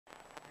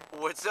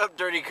What's up,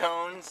 Dirty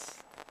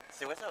Cones?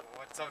 Say what's up.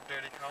 What's up,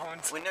 Dirty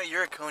Cones? Wait, no,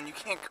 you're a cone. You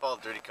can't call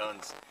Dirty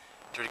Cones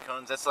Dirty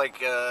Cones. That's like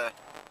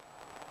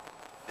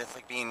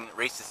being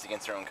racist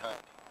against your own kind.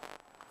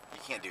 You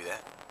can't do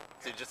that.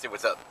 So just say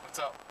what's up. What's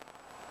up?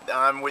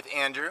 I'm with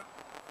Andrew.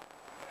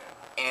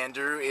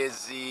 Andrew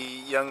is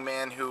the young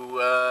man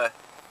who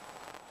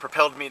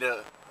propelled me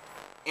to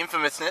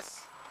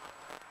infamousness,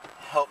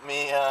 helped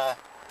me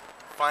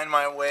find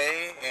my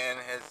way, and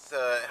has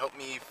helped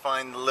me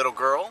find the little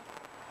girl.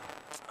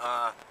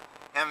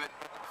 Haven't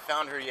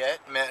found her yet,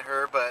 met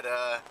her, but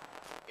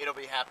it'll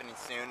be happening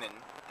soon,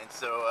 and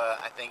so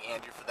I thank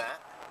Andrew for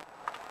that.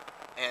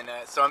 And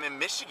so I'm in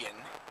Michigan,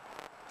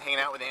 hanging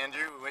out with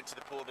Andrew. We went to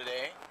the pool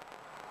today.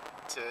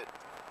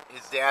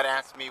 His dad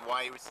asked me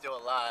why he was still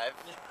alive.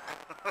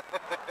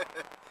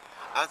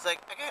 I was like,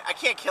 I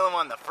can't kill him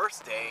on the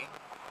first day.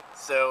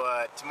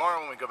 So tomorrow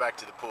when we go back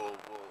to the pool,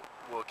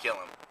 we'll kill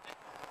him.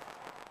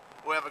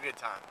 We'll have a good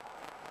time.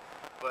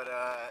 But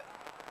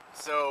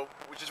so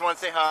we just want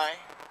to say hi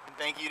and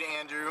thank you to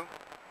Andrew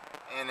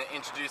and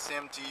introduce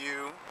him to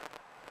you.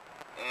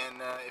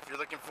 And if you're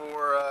looking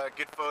for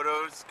good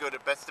photos, go to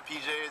Best of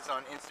PJs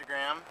on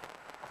Instagram.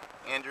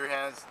 Andrew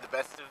has the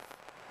best of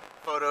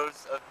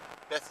photos of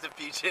Best of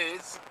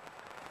PJs,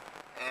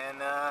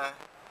 and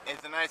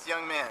he's a nice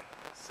young man.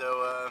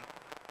 So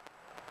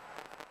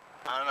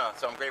I don't know.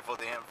 So I'm grateful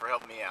to him for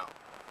helping me out.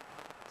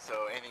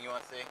 So anything you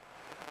want to say?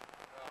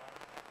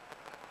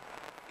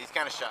 He's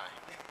kind of shy.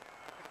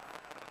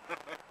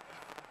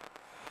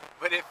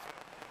 But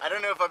I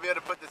don't know if I'll be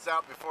able to put this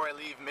out before I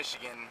leave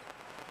Michigan.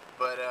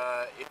 But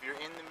if you're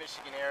in the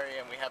Michigan area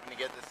and we happen to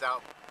get this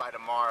out by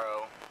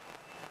tomorrow,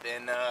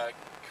 then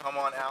come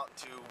on out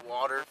to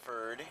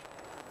Waterford.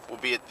 We'll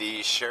be at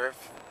the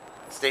sheriff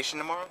station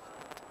tomorrow.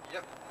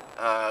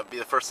 Yep. Be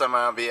the first time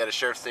I'll be at a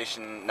sheriff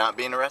station not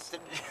being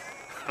arrested.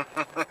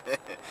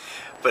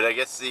 But I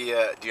guess do you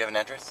have an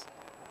address?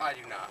 I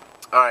do not.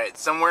 Alright,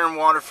 somewhere in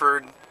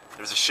Waterford,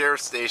 there's a sheriff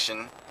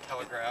station.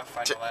 Telegraph,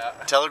 I know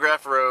that.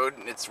 Telegraph Road,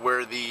 it's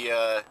where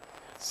the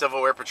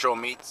Civil Air Patrol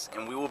meets,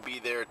 and we will be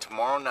there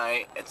tomorrow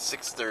night at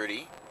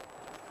 6:30.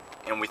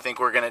 And we think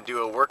we're going to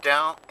do a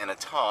workout and a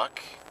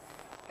talk.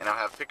 And I'll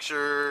have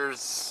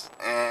pictures,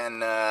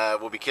 and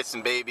we'll be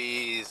kissing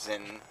babies,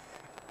 and,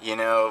 you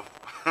know,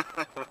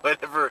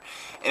 whatever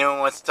anyone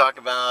wants to talk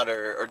about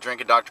or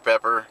drink a Dr.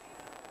 Pepper.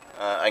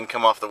 I can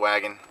come off the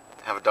wagon,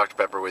 have a Dr.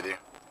 Pepper with you.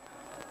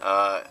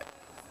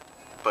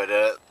 But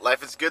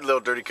life is good,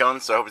 little Dirty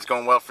Cones, so I hope it's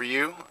going well for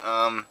you.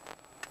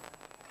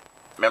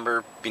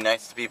 Remember, be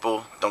nice to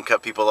people, don't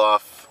cut people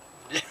off,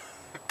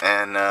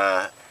 and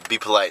be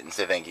polite and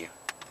say thank you.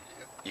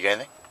 You got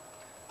anything?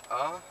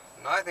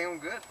 No, I think I'm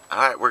good.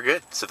 Alright, we're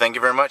good. So thank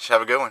you very much.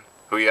 Have a good one.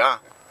 Hoo-yah.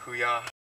 Hoo-yah.